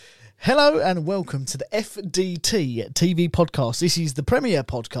Hello and welcome to the FDT TV podcast. This is the premiere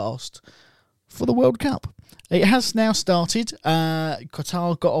podcast for the World Cup. It has now started.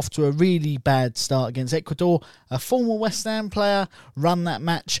 Qatar got off to a really bad start against Ecuador. A former West Ham player run that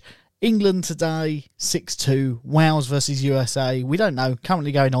match. England today, 6-2. Wales versus USA. We don't know.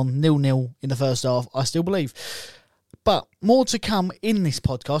 Currently going on 0-0 in the first half, I still believe. But more to come in this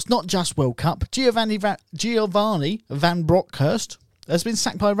podcast, not just World Cup. Giovanni Van Bronckhorst has been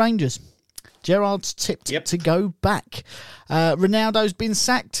sacked by Rangers. Gerrard's tipped to go back. Ronaldo's been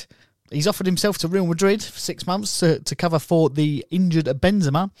sacked. He's offered himself to Real Madrid for 6 months to cover for the injured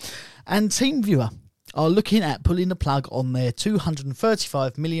Benzema. And TeamViewer are looking at pulling the plug on their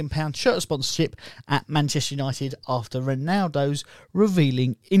 £235 million shirt sponsorship at Manchester United after Ronaldo's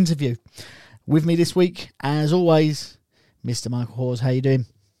revealing interview. With me this week, as always, Mr. Michael Hawes. How you doing?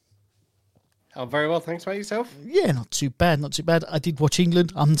 Oh, very well, thanks, mate. Yourself? Yeah, not too bad. I did watch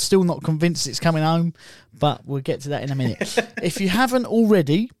England. I'm still not convinced it's coming home, but we'll get to that in a minute. If you haven't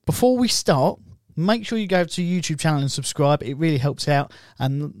already, before we start, make sure you go to the YouTube channel and subscribe. It really helps out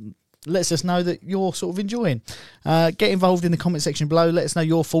and lets us know that you're sort of enjoying. Get involved in the comment section below. Let us know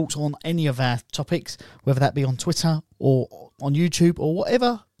your thoughts on any of our topics, whether that be on Twitter or on YouTube or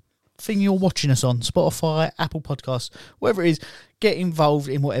whatever thing you're watching us on, Spotify, Apple Podcasts, whatever it is. Get involved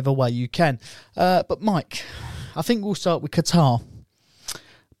in whatever way you can. But Mike, I think we'll start with Qatar.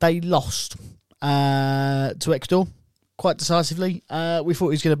 They lost to Ecuador quite decisively. We thought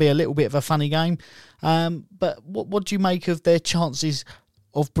it was going to be a little bit of a funny game. But what do you make of their chances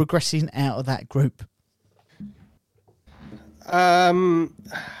of progressing out of that group?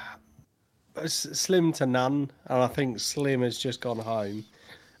 Slim to none, and I think Slim has just gone home.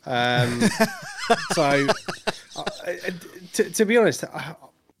 So, to be honest, I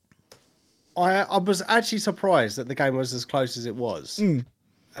was actually surprised that the game was as close as it was,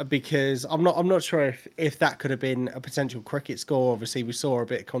 because I'm not sure if that could have been a potential cricket score. Obviously, we saw a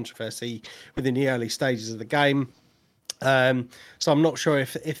bit of controversy within the early stages of the game, so I'm not sure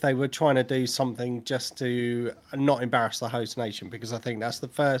if they were trying to do something just to not embarrass the host nation, because I think that's the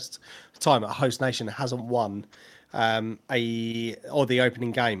first time a host nation hasn't won the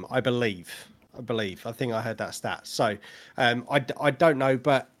opening game, I believe. I think I heard that stat. So I don't know,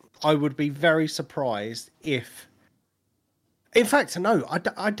 but I would be very surprised if... In fact, no,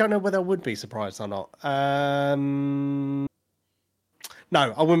 I don't know whether I would be surprised or not. No,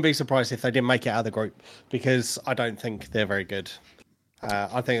 I wouldn't be surprised if they didn't make it out of the group, because I don't think they're very good.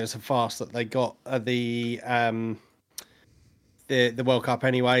 I think it was a farce that they got the World Cup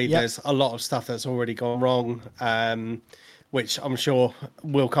anyway. Yep. There's a lot of stuff that's already gone wrong, which I'm sure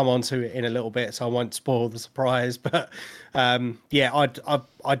we'll come on to in a little bit, so I won't spoil the surprise. But yeah,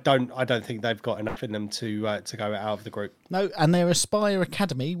 I don't think they've got enough in them to go out of the group. No, and their Aspire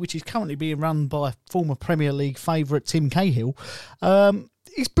Academy, which is currently being run by former Premier League favourite Tim Cahill,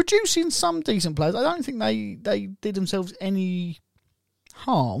 is producing some decent players. I don't think they did themselves any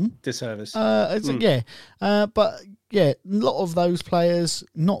harm. Disservice. Yeah. But yeah, a lot of those players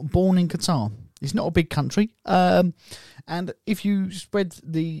not born in Qatar. It's not a big country. And if you spread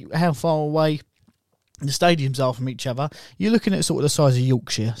how far away the stadiums are from each other, you're looking at sort of the size of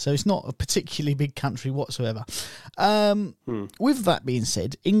Yorkshire. So it's not a particularly big country whatsoever. With that being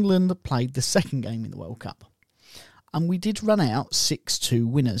said, England played the second game in the World Cup. And we did run out 6-2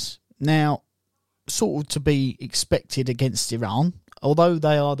 winners. Now, sort of to be expected against Iran, although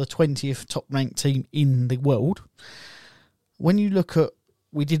they are the 20th top-ranked team in the world. When you look at,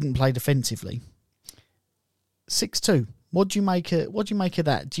 we didn't play defensively. 6-2. What do you make of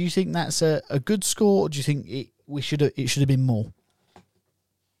that? Do you think that's a good score, or do you think it should have been more?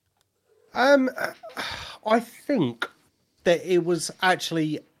 I think that it was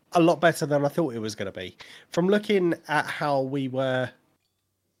actually a lot better than I thought it was going to be. From looking at how we were,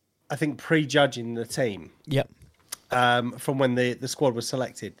 I think, prejudging the team. Yep. From when the squad was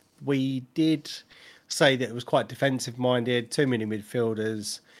selected, we did say that it was quite defensive-minded, too many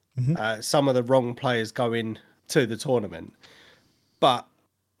midfielders, some of the wrong players going to the tournament. But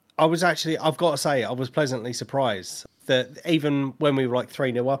I've got to say, I was pleasantly surprised that even when we were like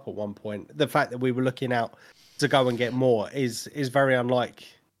 3-0 up at one point, the fact that we were looking out to go and get more is very unlike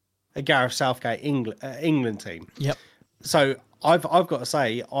a Gareth Southgate England team. Yep. So I've got to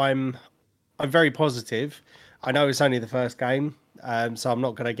say, I'm very positive. I know it's only the first game, so I'm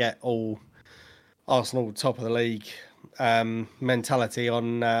not going to get all Arsenal top of the league mentality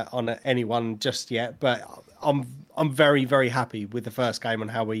on anyone just yet. But I'm very, very happy with the first game and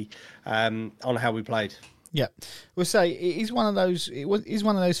how we played. Yeah, we'll say it is one of those. It is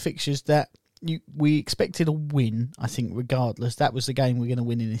one of those fixtures that we expected a win. I think regardless, that was the game we're going to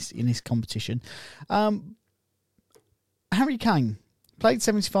win in this competition. Harry Kane played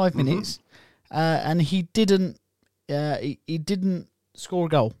 75 minutes, and he didn't score a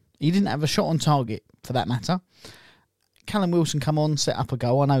goal. He didn't have a shot on target, for that matter. Callum Wilson come on, set up a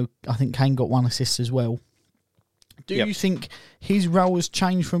goal. I think Kane got 1 assist as well. Do you think his role has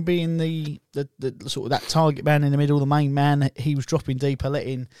changed from being the sort of that target man in the middle, the main man? He was dropping deeper,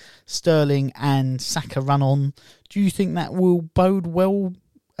 letting Sterling and Saka run on. Do you think that will bode well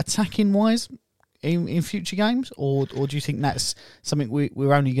attacking wise in future games, or do you think that's something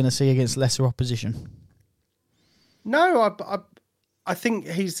we're only going to see against lesser opposition? No, I think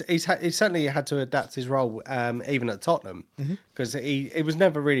he's certainly had to adapt his role, even at Tottenham, because he was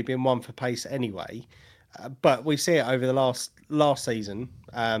never really been one for pace anyway. But we see it over the last season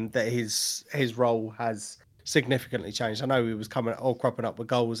that his role has significantly changed. I know he was cropping up with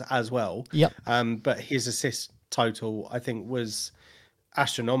goals as well. Yep. But his assist total, I think, was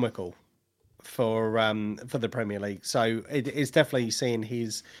astronomical for the Premier League. So it's definitely seeing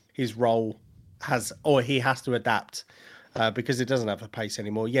his role he has to adapt. Because it doesn't have the pace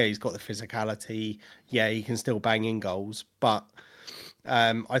anymore. Yeah, he's got the physicality. Yeah, he can still bang in goals. But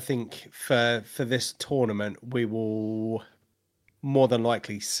I think for this tournament, we will more than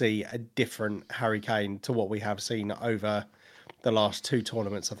likely see a different Harry Kane to what we have seen over the last 2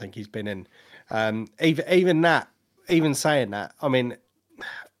 tournaments I think he's been in. Even saying that, I mean,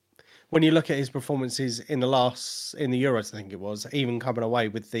 when you look at his performances in the Euros, I think it was, even coming away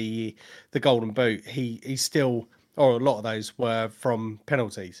with the Golden Boot, he still... or a lot of those were from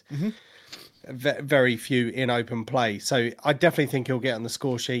penalties. Very few in open play. So I definitely think he'll get on the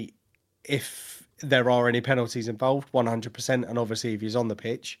score sheet if there are any penalties involved, 100%. And obviously if he's on the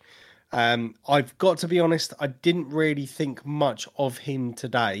pitch. I've got to be honest, I didn't really think much of him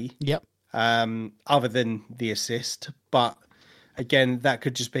today. Yep. Other than the assist. But again, that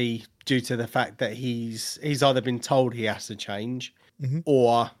could just be due to the fact that he's either been told he has to change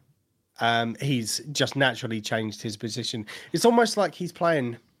or... he's just naturally changed his position. It's almost like he's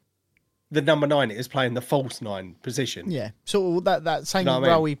playing the number 9 is playing the false 9 position. Yeah, so that same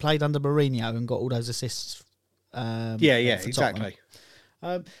role he played under Mourinho and got all those assists. Exactly.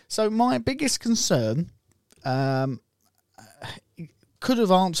 So my biggest concern could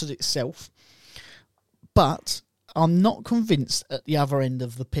have answered itself, but I'm not convinced at the other end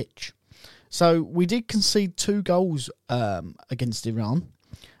of the pitch. So we did concede 2 goals against Iran.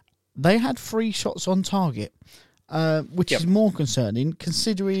 They had 3 shots on target, which is more concerning,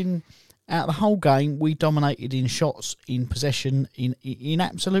 considering out the whole game we dominated in shots, in possession, in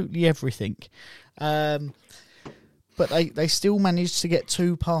absolutely everything. But they still managed to get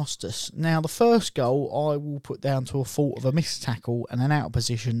 2 past us. Now, the first goal I will put down to a fault of a missed tackle and an out of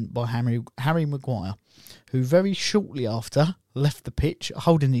position by Harry Maguire, who very shortly after left the pitch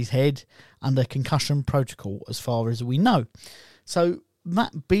holding his head under concussion protocol, as far as we know. So...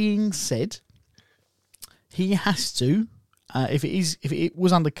 that being said, he has to, if it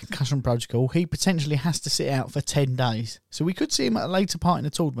was under concussion protocol, he potentially has to sit out for 10 days. So we could see him at a later part in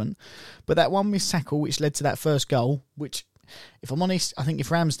the tournament, but that one missed tackle, which led to that first goal, which, if I'm honest, I think if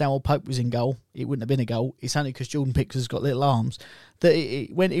Ramsdale or Pope was in goal, it wouldn't have been a goal. It's only because Jordan Pickford's got little arms that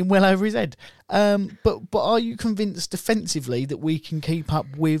it went in well over his head. But are you convinced defensively that we can keep up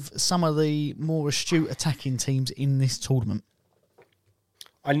with some of the more astute attacking teams in this tournament?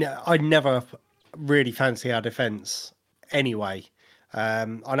 I never really fancy our defence anyway.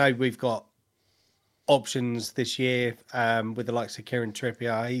 I know we've got options this year with the likes of Kieran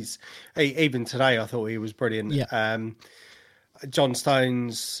Trippier. Even today I thought he was brilliant. Yeah. John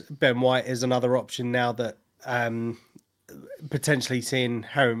Stones, Ben White is another option now that potentially seeing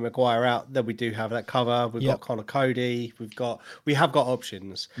Harry Maguire out, that we do have that cover. We've got Connor Cody. We have got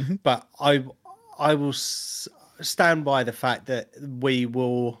options, but I will stand by the fact that we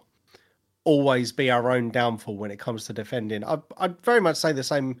will always be our own downfall when it comes to defending. I'd very much say the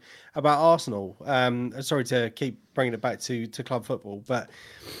same about Arsenal. Sorry to keep bringing it back to club football, but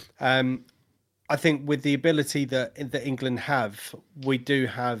I think with the ability that England have, we do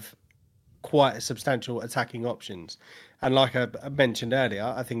have quite a substantial attacking options. And like I mentioned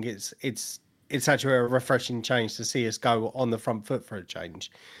earlier, I think it's actually a refreshing change to see us go on the front foot for a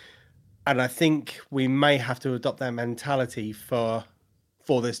change. And I think we may have to adopt that mentality for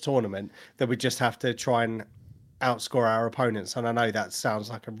this tournament, that we just have to try and outscore our opponents. And I know that sounds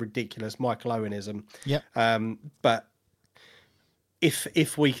like a ridiculous Michael Owenism. Yep. But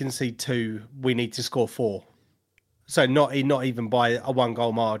if we concede 2, we need to score 4. So not even by a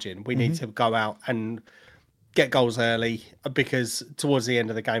 1-goal margin. We need to go out and get goals early, because towards the end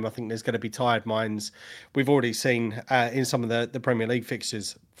of the game, I think there's going to be tired minds. We've already seen in some of the Premier League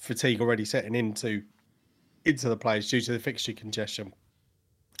fixtures fatigue already setting into the players due to the fixture congestion.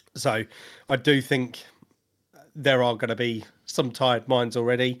 So I do think there are going to be some tired minds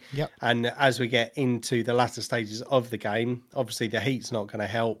already. Yep. And as we get into the latter stages of the game, obviously the heat's not going to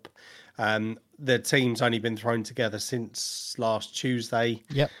help. The team's only been thrown together since last Tuesday.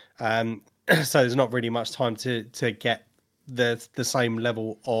 Yep. So there's not really much time to get the same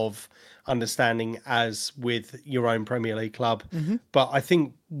level of understanding as with your own Premier League club. Mm-hmm. But I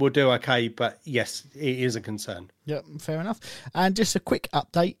think we'll do okay. But yes, it is a concern. Yep, fair enough. And just a quick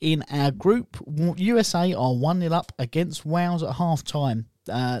update in our group. USA are 1-0 up against Wales at half-time.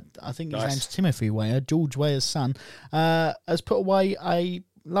 I think his name's Timothy Weah, George Weah's son, has put away a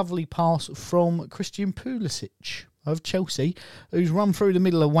lovely pass from Christian Pulisic of Chelsea, who's run through the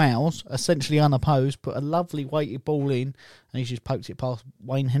middle of Wales, essentially unopposed, put a lovely weighted ball in, and he's just poked it past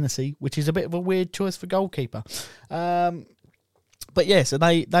Wayne Hennessy, which is a bit of a weird choice for goalkeeper. But yeah, so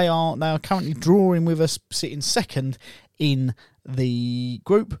they are currently drawing with us, sitting second in the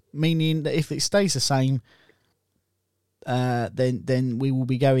group, meaning that if it stays the same, then we will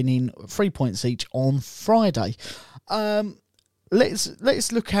be going in 3 points each on Friday.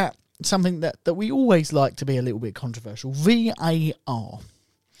 Let's look at something that we always like to be a little bit controversial: VAR.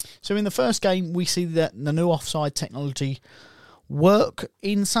 So in the first game, we see that the new offside technology work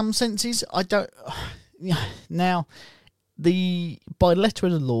in some senses. I don't now. By letter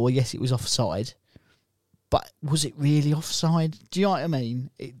of the law, yes, it was offside, but was it really offside? Do you know what I mean?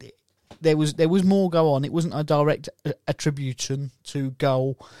 There was more go on. It wasn't a direct attribution to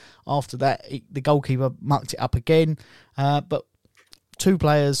goal. After that, the goalkeeper mucked it up again. But two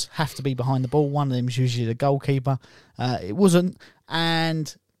players have to be behind the ball. One of them is usually the goalkeeper. It wasn't,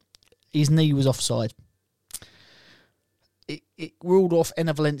 and his knee was offside. It ruled off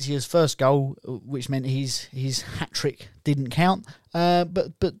Enner Valencia's first goal, which meant his hat-trick didn't count.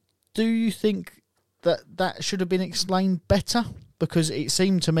 But do you think that should have been explained better? Because it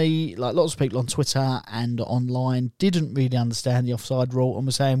seemed to me like lots of people on Twitter and online didn't really understand the offside rule and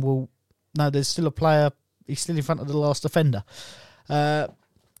were saying, well, no, there's still a player, he's still in front of the last defender.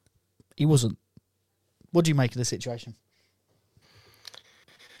 He wasn't. What do you make of the situation?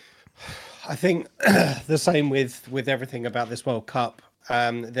 I think the same with everything about this World Cup.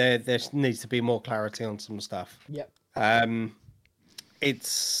 There needs to be more clarity on some stuff. Yep.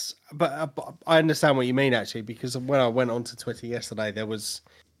 But I understand what you mean, actually, because when I went onto Twitter yesterday, there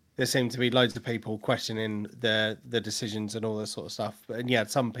seemed to be loads of people questioning the decisions and all this sort of stuff. And you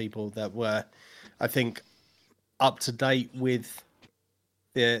had some people that were, I think, up to date with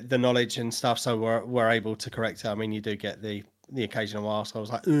the knowledge and stuff, so we're able to correct it. I mean, you do get the occasional ask. I was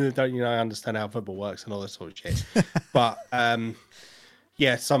like, don't you know, I understand how football works and all this sort of shit. But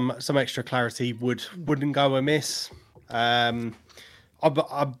yeah, some extra clarity wouldn't go amiss. I'm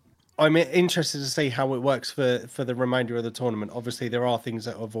interested to see how it works for the remainder of the tournament. Obviously, there are things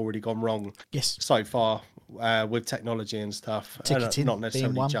that have already gone wrong so far with technology and stuff. Ticketing, not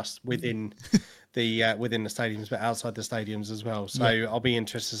necessarily just within within the stadiums, but outside the stadiums as well. So I'll be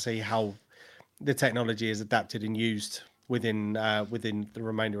interested to see how the technology is adapted and used within the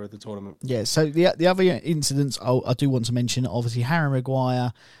remainder of the tournament. Yeah, so the other incidents I do want to mention, obviously Harry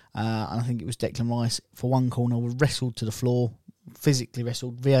Maguire, and I think it was Declan Rice, for one corner were wrestled to the floor, physically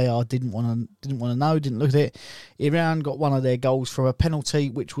wrestled. VAR didn't want to know, didn't look at it. Iran got one of their goals from a penalty,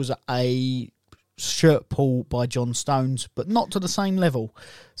 which was a shirt pull by John Stones, but not to the same level.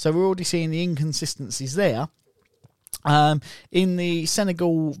 So we're already seeing the inconsistencies there. In the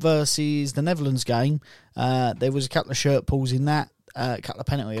Senegal versus the Netherlands game, there was a couple of shirt pulls in that, a couple of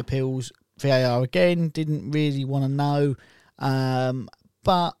penalty appeals. VAR again didn't really want to know,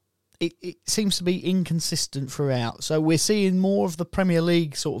 but it seems to be inconsistent throughout. So we're seeing more of the Premier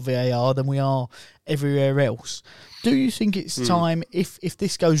League sort of VAR than we are everywhere else. Do you think it's time, if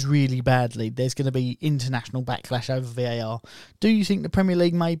this goes really badly, there's going to be international backlash over VAR? Do you think the Premier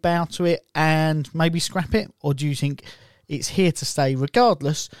League may bow to it and maybe scrap it? Or do you think it's here to stay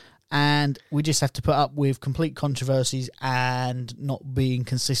regardless and we just have to put up with complete controversies and not being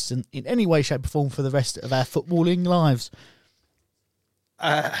consistent in any way, shape or form for the rest of our footballing lives?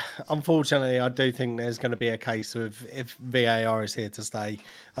 Unfortunately, I do think there's going to be a case of, if VAR is here to stay,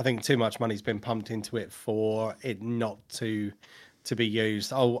 I think too much money's been pumped into it for it not to be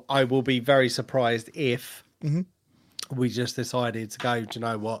used. I will be very surprised if we just decided to go, do you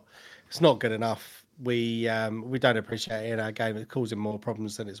know what, it's not good enough. We don't appreciate it in our game. It's causing more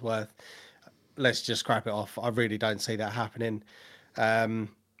problems than it's worth. Let's just scrap it off. I really don't see that happening.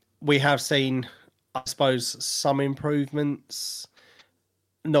 We have seen I suppose some improvements.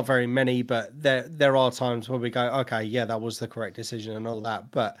 Not very many, but there are times where we go, okay, yeah, that was the correct decision and all that.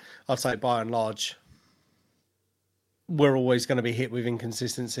 But I'd say by and large, we're always going to be hit with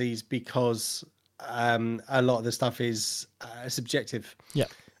inconsistencies because a lot of the stuff is subjective. Yeah.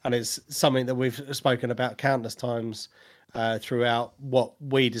 And it's something that we've spoken about countless times throughout what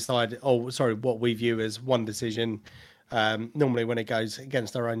we decide, what we view as one decision. Normally when it goes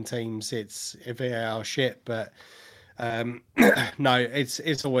against our own teams, it's VAR shit, but no,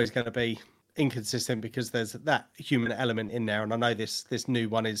 it's always going to be inconsistent because there's that human element in there. And I know this new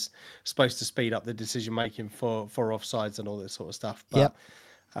one is supposed to speed up the decision making for offsides and all this sort of stuff. But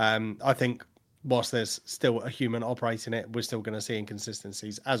I think whilst there's still a human operating it, we're still going to see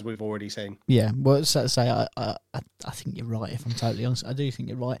inconsistencies, as we've already seen. Yeah, well, so to say, I think you're right, if I'm totally honest. I do think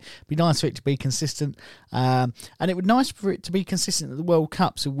you're right. It'd be nice for it to be consistent. And it would be nice for it to be consistent at the World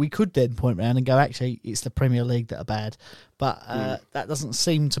Cup, so we could then point around and go, actually, it's the Premier League that are bad. But that doesn't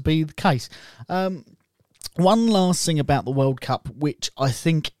seem to be the case. One last thing about the World Cup, which I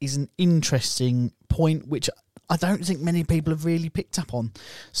think is an interesting point, which I don't think many people have really picked up on.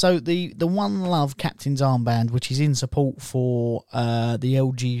 So the One Love captain's armband, which is in support for the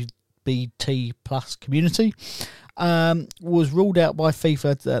LGBT plus community, was ruled out by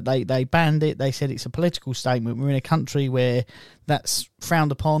FIFA. They banned it. They said it's a political statement. We're in a country where that's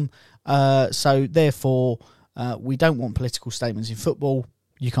frowned upon. So therefore, we don't want political statements in football.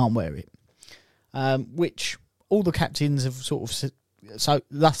 You can't wear it. Which all the captains have sort of, so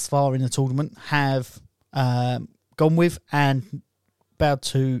thus far in the tournament, have gone with and bowed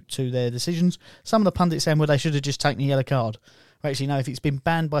to their decisions. Some of the pundits saying, well, they should have just taken the yellow card. Well, actually, no, if it's been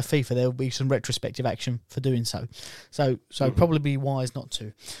banned by FIFA, there will be some retrospective action for doing so. So probably be wise not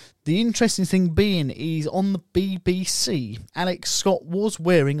to. The interesting thing being is on the BBC, Alex Scott was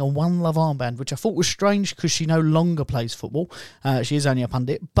wearing a One Love armband, which I thought was strange because she no longer plays football. She is only a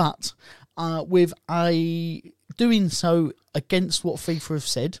pundit, but with a doing so against what FIFA have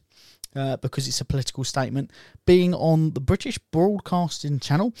said, because it's a political statement, being on the British Broadcasting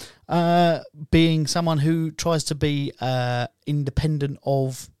Channel, being someone who tries to be independent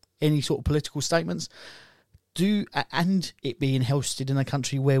of any sort of political statements, and it being hosted in a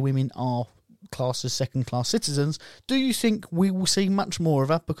country where women are classed as second-class citizens, do you think we will see much more of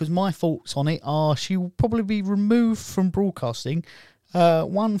her? Because my thoughts on it are she will probably be removed from broadcasting,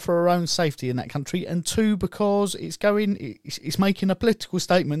 one, for her own safety in that country, and two, because it's making a political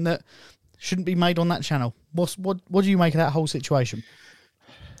statement that shouldn't be made on that channel. What do you make of that whole situation?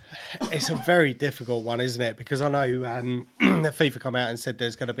 It's a very difficult one, isn't it? Because I know FIFA come out and said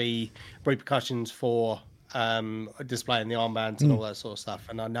there's going to be repercussions for displaying the armbands and all that sort of stuff.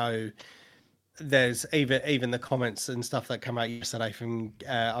 And I know there's even the comments and stuff that come out yesterday from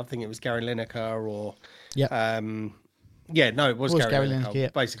I think it was Gary Lineker or it was Gary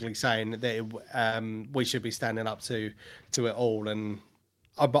Lineker, basically saying that we should be standing up to it all. And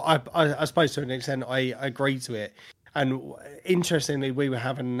I suppose to an extent I agree to it. And interestingly, we were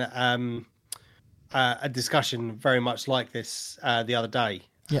having a discussion very much like this the other day.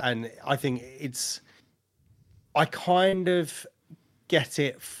 Yep. And I think I kind of get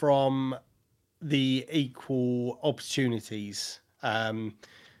it from the equal opportunities and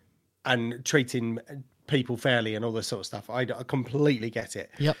treating people fairly and all this sort of stuff. I completely get it.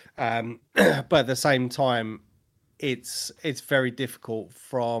 Yep. But at the same time, it's very difficult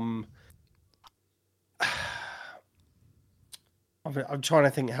from. I'm trying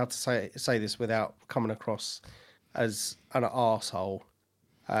to think how to say this without coming across as an arsehole.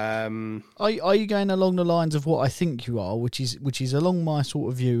 Are you going along the lines of what I think you are, which is along my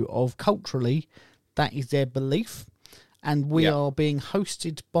sort of view of culturally, that is their belief, and we are being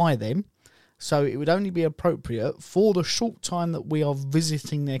hosted by them, so it would only be appropriate for the short time that we are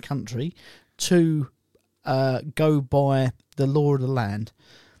visiting their country to go by the law of the land.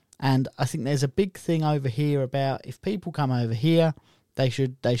 And I think there's a big thing over here about if people come over here, they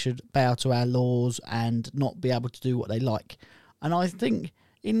should bow to our laws and not be able to do what they like. And I think,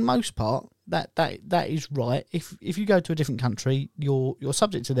 in most part, that is right. If you go to a different country, you're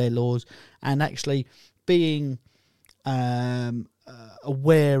subject to their laws, and actually being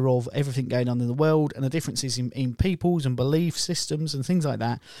aware of everything going on in the world and the differences in peoples and belief systems and things like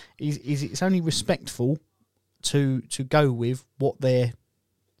that is it's only respectful to go with what they're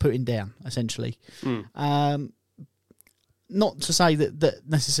putting down, essentially. Not to say that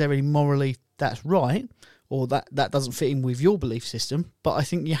necessarily morally that's right, or that doesn't fit in with your belief system, but I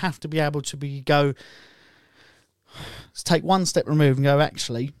think you have to be able to take one step removed and go,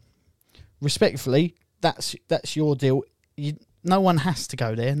 actually, respectfully, that's your deal. No one has to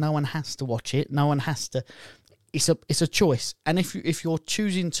go there. No one has to watch it. No one has to. It's a choice. And if you're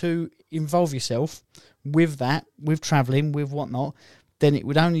choosing to involve yourself with that, with travelling, with whatnot, then it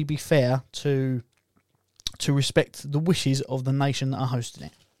would only be fair to respect the wishes of the nation that are hosting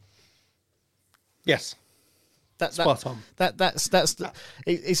it. Yes. Spot on.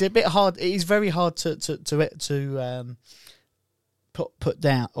 It's a bit hard. It is very hard to put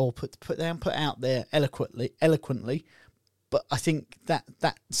out there eloquently. But I think that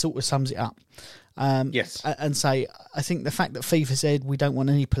sort of sums it up. Yes. And say, I think the fact that FIFA said we don't want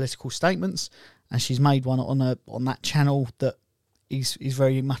any political statements, and she's made one on that channel that is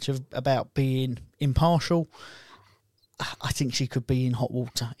very much about being impartial. I think she could be in hot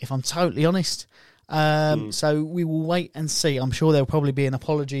water, if I'm totally honest. So we will wait and see. I'm sure there'll probably be an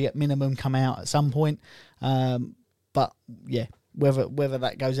apology at minimum come out at some point. But yeah, whether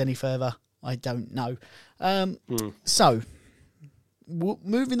that goes any further, I don't know. So,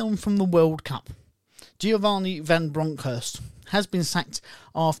 moving on from the World Cup, Giovanni Van Bronckhorst has been sacked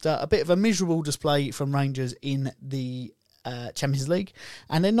after a bit of a miserable display from Rangers in the Champions League,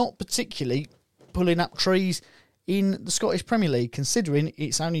 and they're not particularly pulling up trees in the Scottish Premier League, considering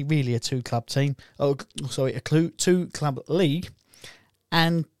it's only really a two-club team. A two-club league,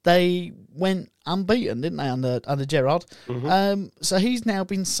 and they went unbeaten, didn't they, under Gerrard? Mm-hmm. So he's now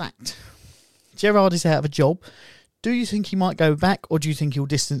been sacked. Gerrard is out of a job. Do you think he might go back, or do you think he'll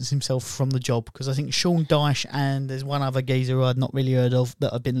distance himself from the job? Because I think Sean Dyche and there's one other geezer who I'd not really heard of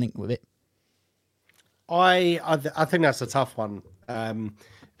that have been linked with it. I think that's a tough one,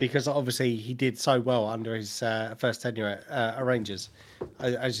 because obviously he did so well under his first tenure at Rangers.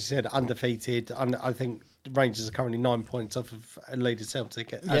 As you said, undefeated. I think Rangers are currently 9 points off of a leader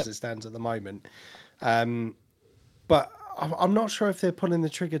Celtic as it stands at the moment. But I'm not sure if they're pulling the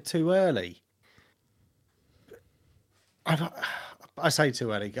trigger too early. I say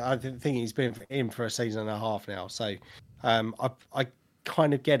too early. I think he's been in for a season and a half now, so I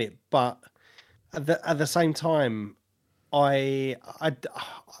kind of get it. But at the same time, I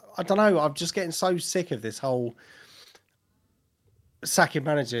don't know. I'm just getting so sick of this whole sacking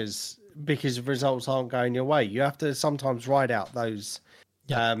managers because results aren't going your way. You have to sometimes ride out those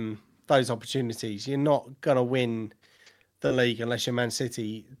opportunities. You're not gonna win the league unless you're Man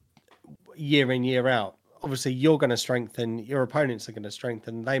City year in, year out. Obviously, you're going to strengthen, your opponents are going to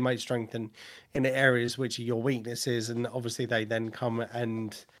strengthen, they might strengthen in the areas which are your weaknesses, and obviously they then come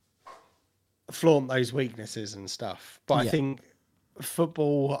and flaunt those weaknesses and stuff. But I think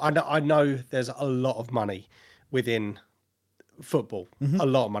football, I know there's a lot of money within football, a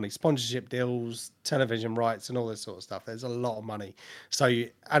lot of money, sponsorship deals, television rights, and all this sort of stuff. There's a lot of money.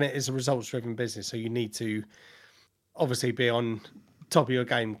 And it is a results-driven business, so you need to obviously be on top of your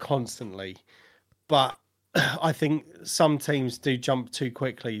game constantly. But I think some teams do jump too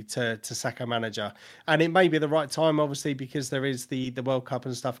quickly to sack a manager, and it may be the right time, obviously, because there is the World Cup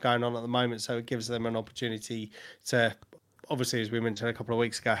and stuff going on at the moment, so it gives them an opportunity to, obviously, as we mentioned a couple of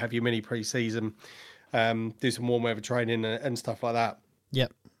weeks ago, have your mini pre-season, do some warm weather training and stuff like that.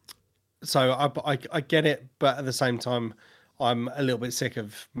 Yep. So I get it, but at the same time, I'm a little bit sick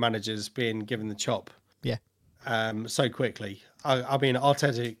of managers being given the chop. Yeah. So quickly. I mean,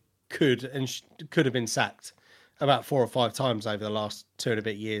 Arteta could have been sacked about 4 or 5 times over the last 2 and a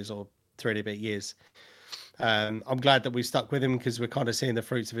bit years or 3 and a bit years. I'm glad that we stuck with him because we're kind of seeing the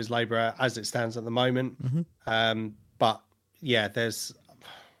fruits of his labour as it stands at the moment. But yeah, they're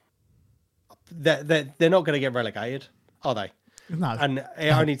not going to get relegated, are they? No. And it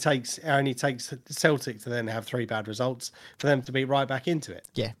only takes Celtic to then have 3 bad results for them to be right back into it.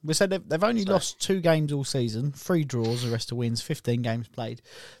 Yeah, we said they've only lost 2 games all season, 3 draws, the rest of wins, 15 games played.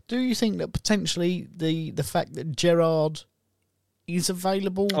 Do you think that potentially the fact that Gerrard is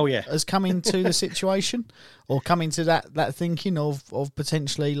available has come into the situation, or come into that thinking of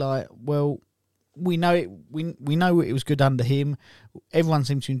potentially like, well, we know it was good under him. Everyone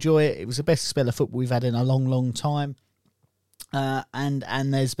seemed to enjoy it. It was the best spell of football we've had in a long, long time.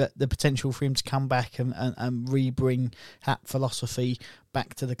 And there's the potential for him to come back and re-bring that philosophy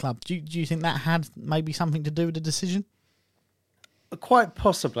back to the club. Do you think that had maybe something to do with the decision? Quite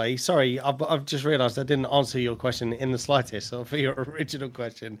possibly. Sorry, I've just realised I didn't answer your question in the slightest, or for your original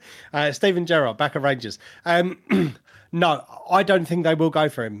question. Steven Gerrard, back at Rangers. No, I don't think they will go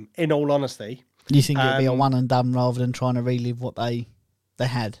for him, in all honesty. You think it'll be a one and done rather than trying to relive what they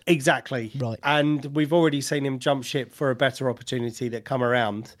had? Exactly. Right. And we've already seen him jump ship for a better opportunity that come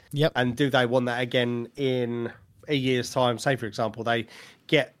around. Yep. And do they want that again in a year's time? Say, for example, they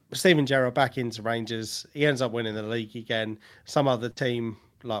get Steven Gerrard back into Rangers. He ends up winning the league again. Some other team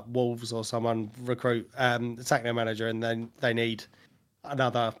like Wolves or someone recruit sack their manager, and then they need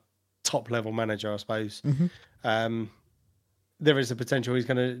another top level manager, I suppose. There is a potential he's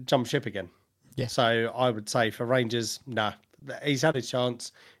going to jump ship again. Yeah. So I would say for Rangers, nah, he's had his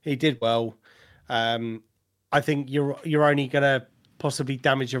chance. He did well. I think you're only going to possibly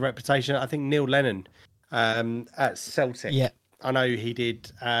damage your reputation. I think Neil Lennon at Celtic. Yeah. I know he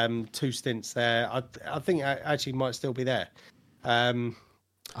did 2 stints there. I think I actually might still be there. I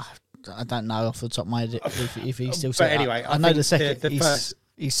don't know off the top of my head if he's still. But anyway, I know the second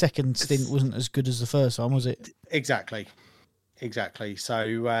his second stint wasn't as good as the first one, was it? Exactly. So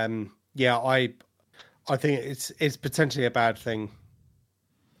yeah, I think it's potentially a bad thing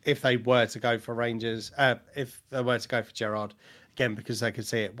if they were to go for Rangers. If they were to go for Gerrard again, because they could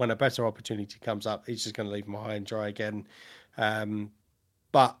see it when a better opportunity comes up, he's just going to leave them high and dry again.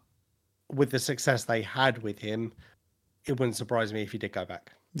 But with the success they had with him, it wouldn't surprise me if he did go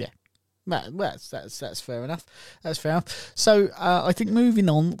back. Yeah. That's fair enough. That's fair enough. So I think moving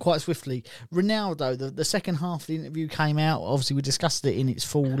on quite swiftly, Ronaldo, the second half of the interview came out. Obviously, we discussed it in its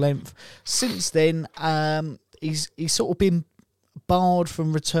full length. Since then, he's sort of been barred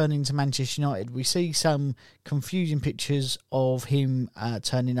from returning to Manchester United. We see some confusing pictures of him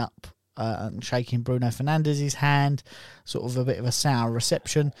turning up and shaking Bruno Fernandes's hand, sort of a bit of a sour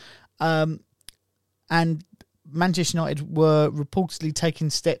reception. And Manchester United were reportedly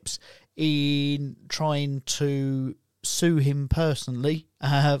taking steps in trying to sue him personally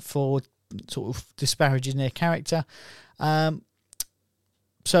for sort of disparaging their character.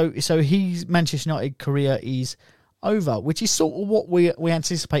 So his Manchester United career is over, which is sort of what we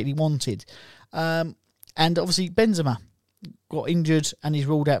anticipated he wanted. And obviously Benzema got injured and he's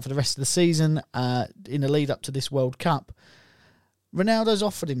ruled out for the rest of the season in the lead up to this World Cup. Ronaldo's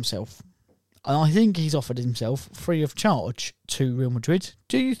offered himself. And I think he's offered himself free of charge to Real Madrid.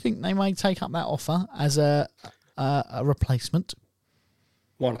 Do you think they may take up that offer as a replacement?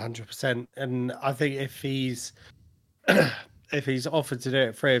 100%. And I think if he's offered to do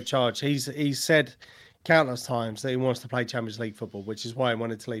it free of charge, he's said countless times that he wants to play Champions League football, which is why he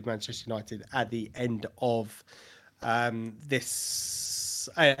wanted to leave Manchester United at the end of end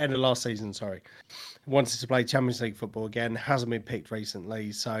of last season. Sorry, wanted to play Champions League football again. Hasn't been picked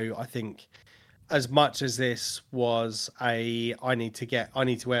recently, so I think, as much as this was I need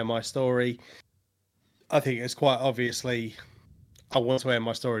to wear my story, I think it's quite obviously I want to wear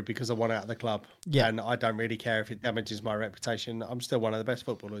my story because I want out of the club. Yeah. And I don't really care if it damages my reputation. I'm still one of the best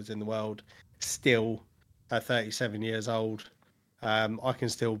footballers in the world. Still at 37 years old. I can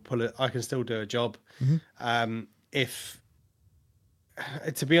still pull it. I can still do a job. Mm-hmm.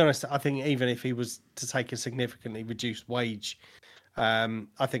 To be honest, I think even if he was to take a significantly reduced wage,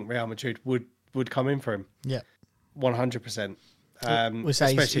 I think Real Madrid would come in for him. Yeah. 100%.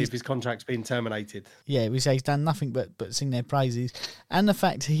 Especially if his contract's been terminated. Yeah, we say he's done nothing but sing their praises. And the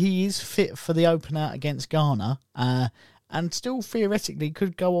fact he is fit for the opener against Ghana, and still theoretically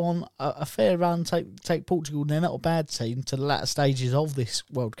could go on a fair run, take Portugal, they're not a bad team, to the latter stages of this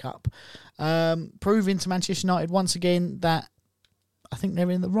World Cup. Proving to Manchester United once again that I think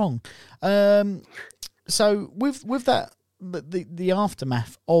they're in the wrong. So with that, the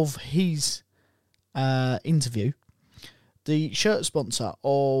aftermath of his interview, the shirt sponsor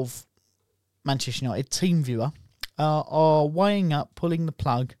of Manchester United, TeamViewer, are weighing up pulling the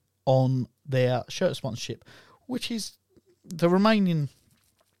plug on their shirt sponsorship, which is the remaining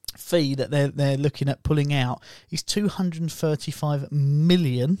fee that they're looking at pulling out is $235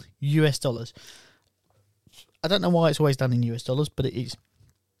 million. I don't know why it's always done in US dollars, but it is.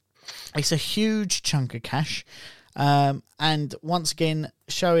 It's a huge chunk of cash, and once again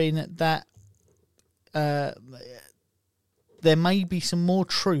showing that there may be some more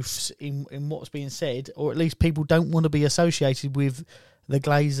truths in what's being said, or at least people don't want to be associated with the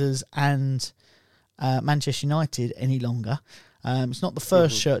Glazers and Manchester United any longer. It's not the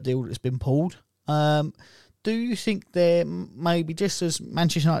first shirt deal that's been pulled. Do you think there maybe, just as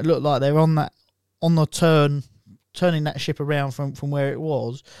Manchester United look like they're on the turning that ship around from where it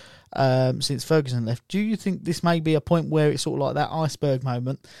was since Ferguson left, do you think this may be a point where it's sort of like that iceberg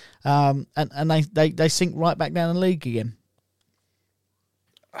moment, and they sink right back down the league again?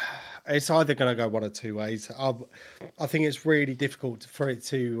 It's either going to go one or two ways. I think it's really difficult for it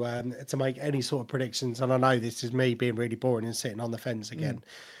to make any sort of predictions. And I know this is me being really boring and sitting on the fence again,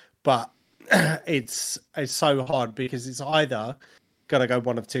 but it's so hard because it's either going to go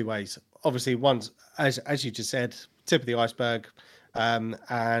one of two ways. Obviously, one's, as you just said, tip of the iceberg,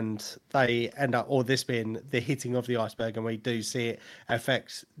 and they end up, or this being the hitting of the iceberg, and we do see it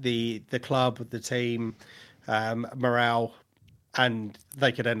affect the club, the team, morale. and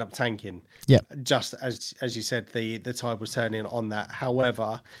they could end up tanking. Yeah. Just as you said, the tide was turning on that.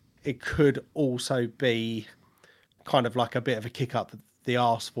 However, it could also be kind of like a bit of a kick up the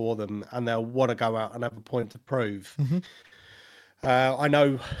arse for them, and they'll want to go out and have a point to prove. I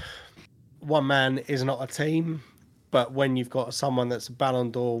know one man is not a team, but when you've got someone that's a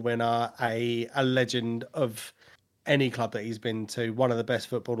Ballon d'Or winner, a legend of any club that he's been to, one of the best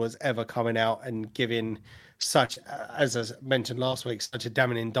footballers ever, coming out and giving such, as I mentioned last week, such a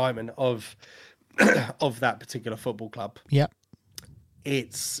damning indictment of of that particular football club. Yeah,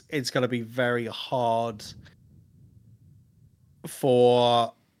 it's going to be very hard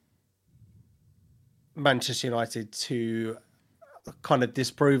for Manchester United to kind of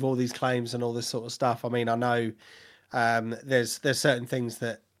disprove all these claims and all this sort of stuff. I mean, I know there's certain things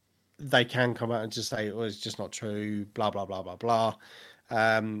that they can come out and just say, "Oh, it's just not true," blah blah blah blah blah.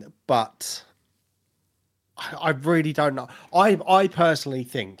 But I really don't know. I personally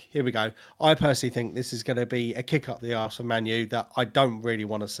think, here we go. I personally think this is going to be a kick up the arse for Man U that I don't really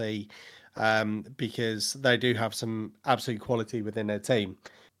want to see, because they do have some absolute quality within their team.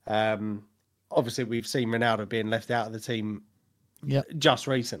 Obviously, we've seen Ronaldo being left out of the team just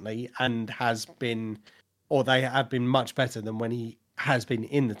recently, and has been, or they have been much better than when he has been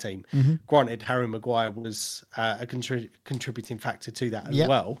in the team. Granted, Harry Maguire was a contributing factor to that as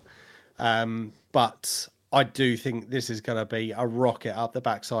well. But I do think this is going to be a rocket up the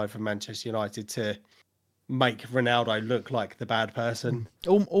backside for Manchester United to make Ronaldo look like the bad person.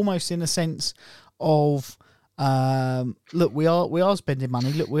 Almost in a sense of, look, we are spending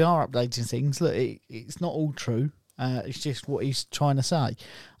money. Look, we are updating things. Look, it's not all true. It's just what he's trying to say.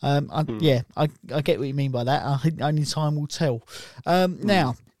 I get what you mean by that. I think only time will tell.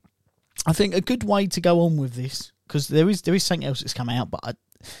 Now, I think a good way to go on with this, because there is something else that's come out, but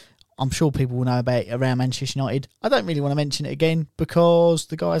I'm sure people will know about it around Manchester United. I don't really want to mention it again because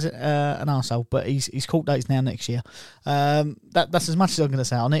the guy's an arsehole, but he's court dates now next year. That's as much as I'm going to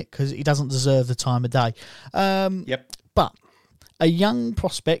say on it, because he doesn't deserve the time of day. But a young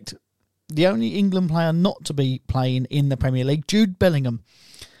prospect, the only England player not to be playing in the Premier League, Jude Bellingham.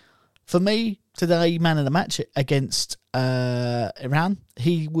 For me, today, man of the match against Iran.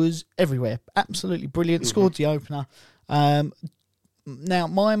 He was everywhere. Absolutely brilliant. Scored the opener. Now,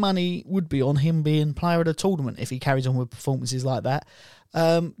 my money would be on him being player of the tournament if he carries on with performances like that.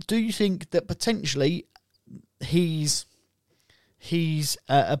 Do you think that potentially his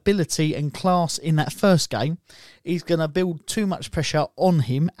ability and class in that first game is going to build too much pressure on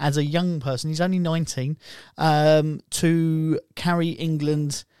him as a young person? He's only 19, to carry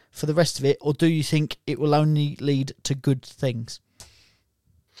England for the rest of it, or do you think it will only lead to good things?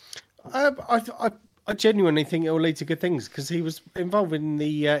 I genuinely think it will lead to good things, because he was involved in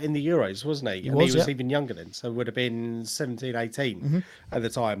the Euros, wasn't he? He was even younger then, so would have been 17, 18 at the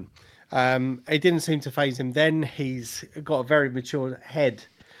time. It didn't seem to faze him then. He's got a very mature head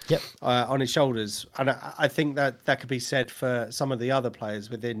on his shoulders, and I think that could be said for some of the other players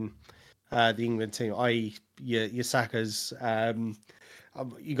within the England team, i.e. your Sakas.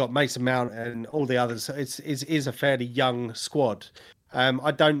 You got Mason Mount and all the others. It is a fairly young squad. I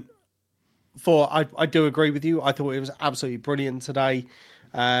do agree with you. I thought it was absolutely brilliant today.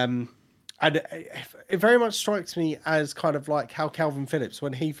 And it very much strikes me as kind of like how Calvin Phillips,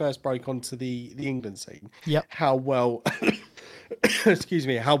 when he first broke onto the England scene, how well,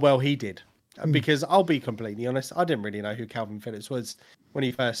 how well he did. Because I'll be completely honest, I didn't really know who Calvin Phillips was when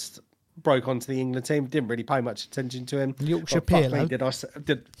he first broke onto the England team. Didn't really pay much attention to him. Yorkshire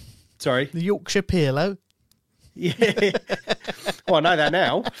Pirlo. Sorry? The Yorkshire Pirlo. Yeah. Well, I know that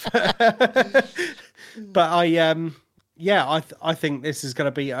now. But I think this is going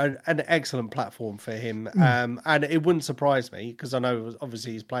to be an excellent platform for him. And it wouldn't surprise me, because I know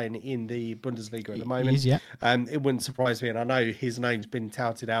obviously he's playing in the Bundesliga at the moment. It wouldn't surprise me, and I know his name's been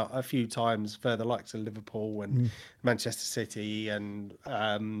touted out a few times for the likes of Liverpool and Manchester City, and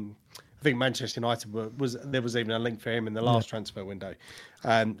I think Manchester United there was even a link for him in the last transfer window.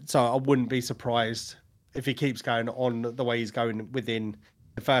 So I wouldn't be surprised if he keeps going on the way he's going within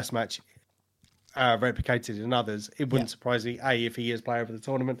the first match, replicated in others. It wouldn't surprise me, A, if he is player of the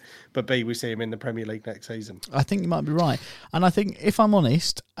tournament, but B, we see him in the Premier League next season. I think you might be right. And I think, if I'm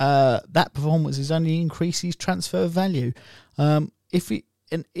honest, that performance has only increased his transfer value.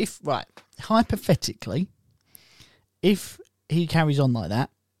 Hypothetically, if he carries on like that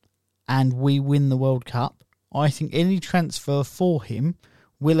and we win the World Cup, I think any transfer for him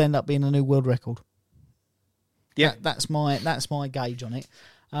will end up being a new world record. Yeah, that's my gauge on it.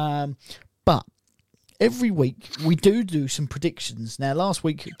 But every week we do some predictions. Now, last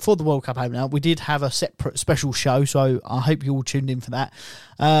week for the World Cup opener, we did have a separate special show, so I hope you all tuned in for that.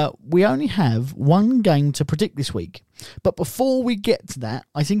 We only have one game to predict this week. But before we get to that,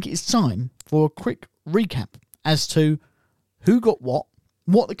 I think it's time for a quick recap as to who got what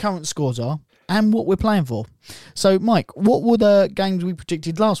the current scores are, and what we're playing for. So, Mike, what were the games we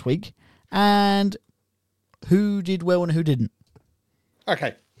predicted last week, and who did well and who didn't?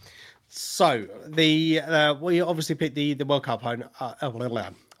 Okay. So we obviously picked the World Cup opener.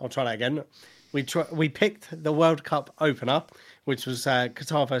 I'll try that again. We picked the World Cup opener, which was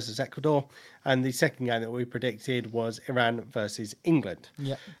Qatar versus Ecuador, and the second game that we predicted was Iran versus England.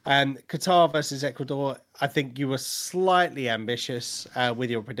 Yeah. And Qatar versus Ecuador, I think you were slightly ambitious with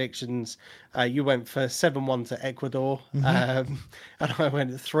your predictions. You went for 7-1 to Ecuador, and I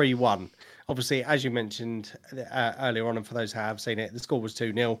went 3-1. Obviously, as you mentioned earlier on, and for those who have seen it, the score was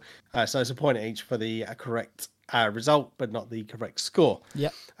 2-0. So it's a point each for the correct result, but not the correct score. Yeah.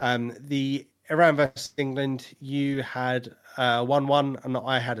 The Iran versus England, you had 1-1, and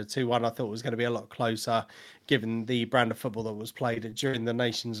I had a 2-1. I thought it was going to be a lot closer, given the brand of football that was played during the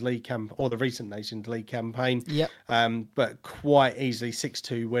Nations League or the recent Nations League campaign. Yeah. But quite easily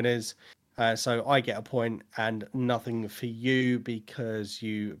 6-2 winners. So I get a point and nothing for you because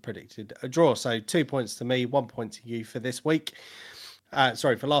you predicted a draw. So 2 points to me, 1 point to you for this week.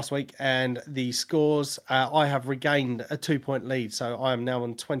 For last week. And the scores, I have regained a 2 point lead. So I am now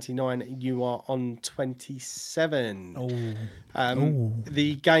on 29. You are on 27.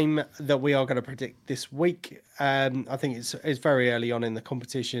 The game that we are going to predict this week, I think it's very early on in the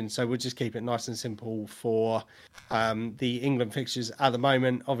competition. So we'll just keep it nice and simple for the England fixtures at the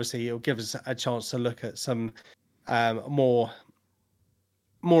moment. Obviously, it'll give us a chance to look at some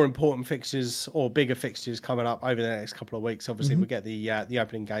more important fixtures or bigger fixtures coming up over the next couple of weeks. Obviously, we'll get the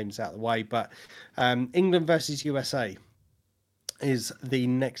opening games out of the way. But England versus USA is the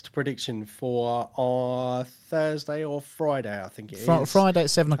next prediction for our Thursday or Friday, I think it is. Friday at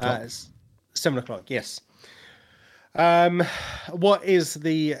 7 o'clock. 7 o'clock, yes. What is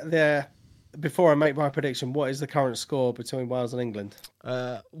the before I make my prediction, what is the current score between Wales and England?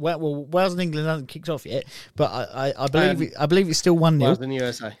 Well, Wales and England hasn't kicked off yet, but I believe it's still 1-0. Wales and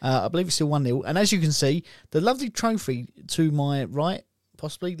USA. I believe it's still 1-0. And as you can see, the lovely trophy to my right,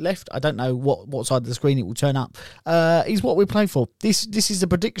 possibly left, I don't know what side of the screen it will turn up, is what we play for. This is the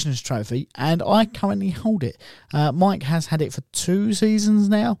predictions trophy, and I currently hold it. Mike has had it for 2 seasons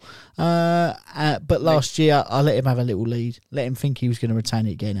now, but last year I let him have a little lead, let him think he was going to retain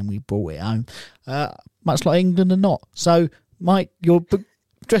it again, and we brought it home, much like England or not. So, Mike, you're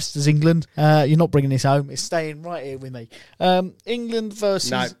dressed as England. You're not bringing this home. It's staying right here with me. England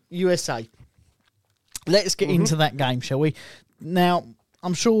versus USA. Let's get into that game, shall we? Now,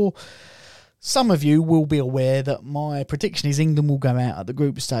 I'm sure some of you will be aware that my prediction is England will go out at the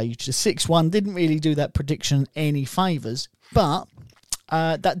group stage. The 6-1 didn't really do that prediction any favours, but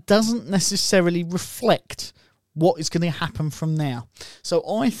that doesn't necessarily reflect what is going to happen from now. So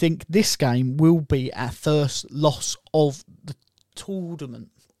I think this game will be our first loss of the tournament.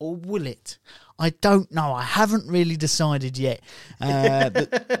 Or will it? I don't know. I haven't really decided yet. I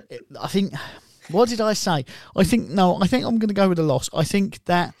think... What did I say? I think I'm going to go with a loss. I think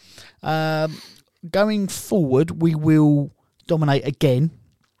that going forward, we will dominate again,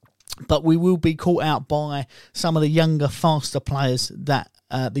 but we will be caught out by some of the younger, faster players that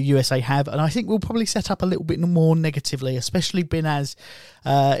the USA have. And I think we'll probably set up a little bit more negatively, especially being as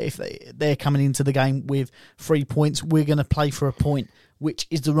if they're coming into the game with 3 points, we're going to play for a point, which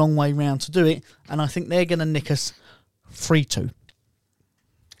is the wrong way round to do it. And I think they're going to nick us 3-2.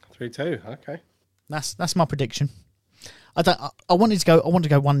 3-2, okay. That's my prediction. I wanted to go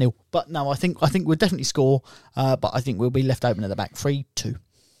 1-0, but no, I think we'll definitely score, but I think we'll be left open at the back 3-2.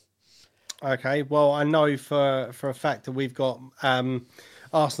 Okay, well, I know for a fact that we've got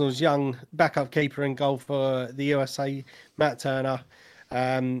Arsenal's young backup keeper in goal for the USA, Matt Turner.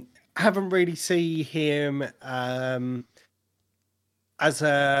 Haven't really seen him as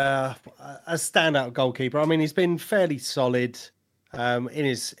a standout goalkeeper. I mean, he's been fairly solid in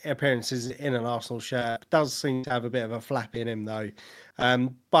his appearances in an Arsenal shirt. Does seem to have a bit of a flap in him, though.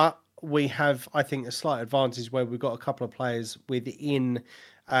 But we have, I think, a slight advantage where we've got a couple of players within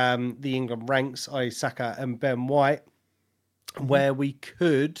the England ranks, i.e. Saka and Ben White, where we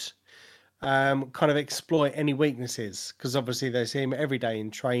could kind of exploit any weaknesses, because obviously they see him every day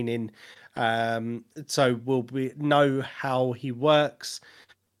in training. So we'll know how he works.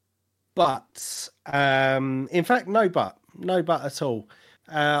 But, in fact, no but at all.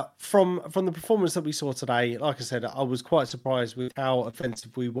 From the performance that we saw today, like I said, I was quite surprised with how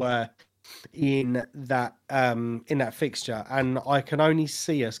offensive we were in that fixture, and I can only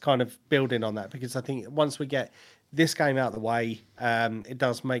see us kind of building on that, because I think once we get this game out of the way, it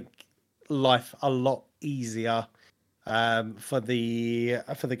does make life a lot easier for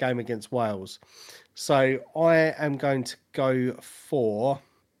the game against Wales. So I am going to go for.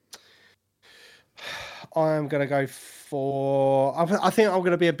 I think I'm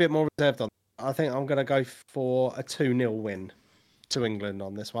going to be a bit more reserved on. I think I'm going to go for a 2-0 win to England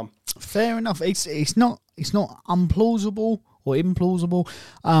on this one. Fair enough. It's not unplausible or implausible,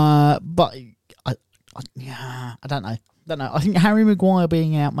 but I don't know. I think Harry Maguire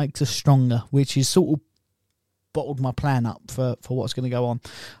being out makes us stronger, which is sort of bottled my plan up for what's going to go on.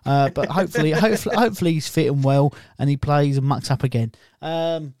 But hopefully he's fit and well, and he plays and mucks up again.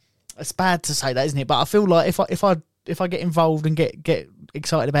 It's bad to say that, isn't it? But I feel like if I get involved and get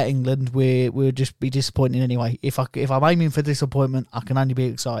excited about England, we'll just be disappointed anyway. If I'm aiming for disappointment, I can only be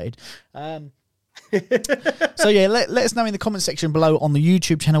excited. So yeah, let us know in the comment section below on the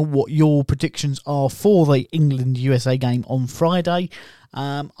YouTube channel what your predictions are for the England-USA game on Friday.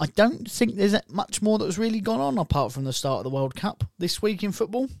 I don't think there's much more that's really gone on apart from the start of the World Cup this week in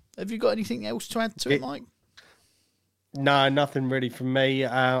football. Have you got anything else to add to it, Mike? No, nothing really from me,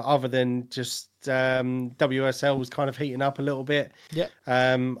 other than just WSL was kind of heating up a little bit. Yeah.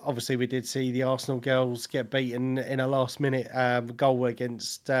 Obviously, we did see the Arsenal girls get beaten in a last-minute goal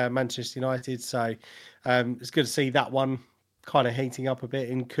against Manchester United. So it's good to see that one kind of heating up a bit,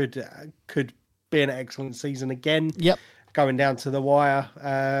 and could be an excellent season again. Yep. Going down to the wire,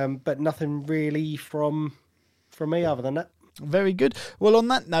 but nothing really from me other than that. Very good. Well, on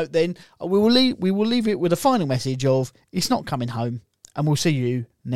that note, then we will leave it with a final message of it's not coming home, and we'll see you next.